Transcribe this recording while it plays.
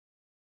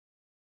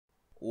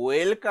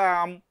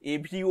Welcome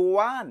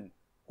everyone.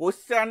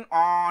 Question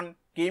on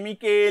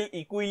chemical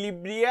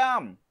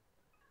equilibrium.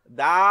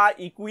 The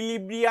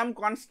equilibrium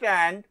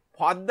constant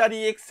for the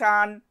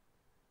reaction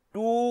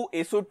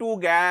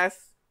 2SO2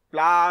 gas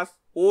plus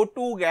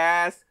O2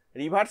 gas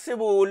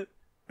reversible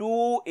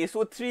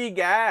 2SO3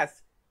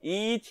 gas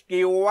is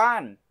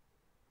K1,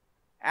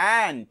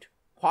 and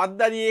for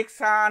the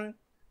reaction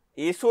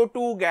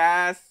SO2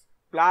 gas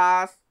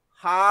plus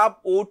half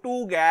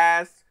O2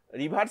 gas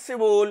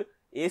reversible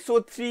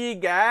SO3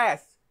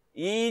 gas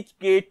is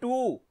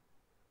K2.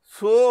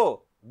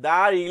 So,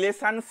 the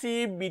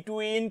relationship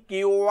between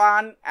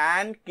K1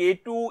 and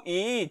K2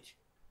 is,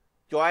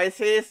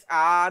 choices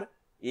are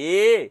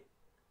A.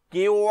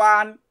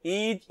 K1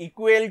 is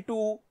equal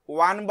to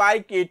 1 by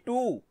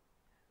K2.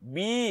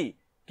 B.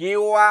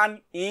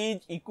 K1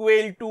 is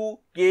equal to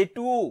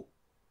K2.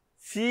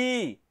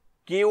 C.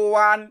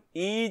 K1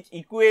 is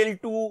equal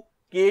to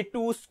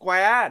K2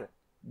 square.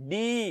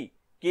 D.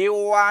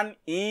 K1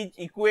 is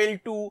equal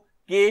to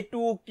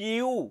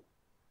K2Q.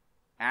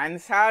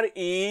 Answer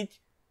is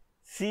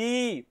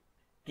C.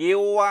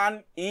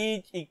 K1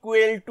 is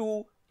equal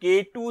to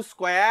K2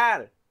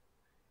 square.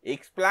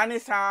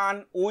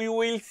 Explanation we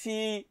will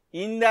see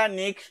in the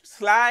next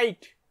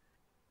slide.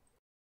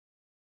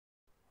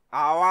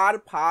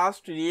 Our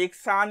first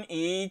reaction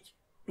is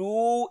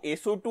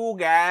 2SO2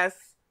 gas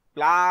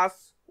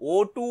plus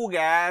O2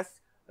 gas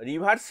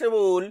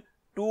reversible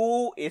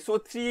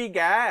 2SO3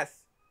 gas.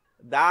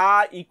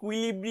 The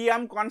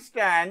equilibrium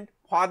constant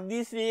for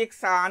this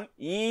reaction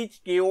is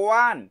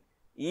K1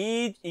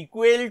 is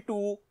equal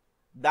to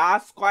the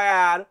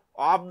square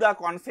of the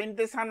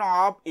concentration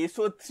of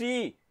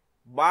SO3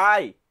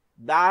 by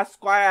the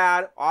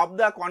square of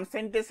the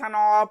concentration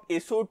of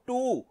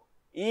SO2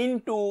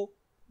 into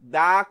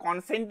the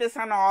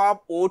concentration of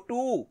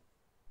O2.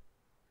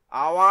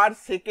 Our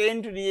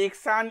second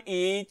reaction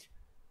is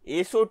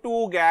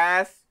SO2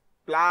 gas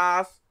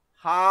plus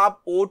half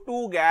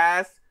O2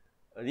 gas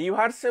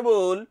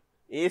reversible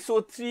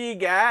SO3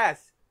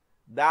 gas.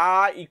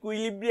 The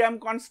equilibrium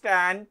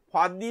constant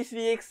for this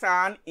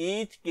reaction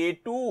is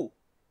K2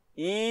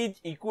 is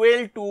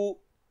equal to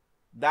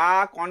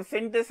the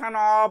concentration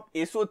of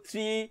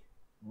SO3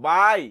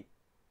 by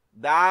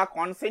the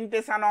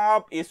concentration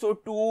of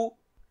SO2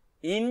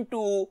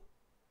 into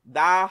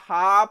the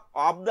half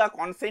of the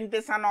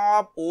concentration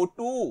of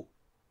O2,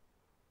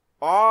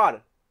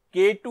 or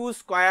K2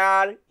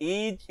 square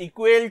is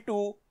equal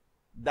to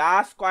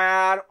the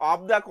square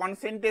of the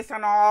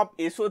concentration of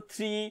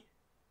SO3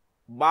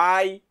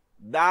 by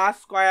the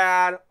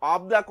square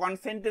of the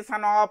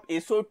concentration of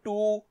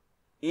SO2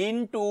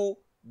 into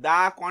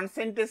the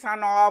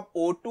concentration of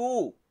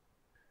O2.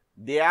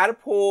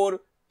 Therefore,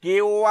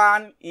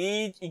 K1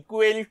 is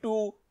equal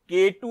to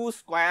K2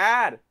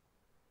 square.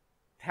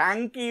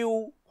 Thank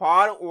you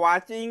for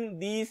watching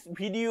this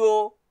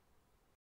video.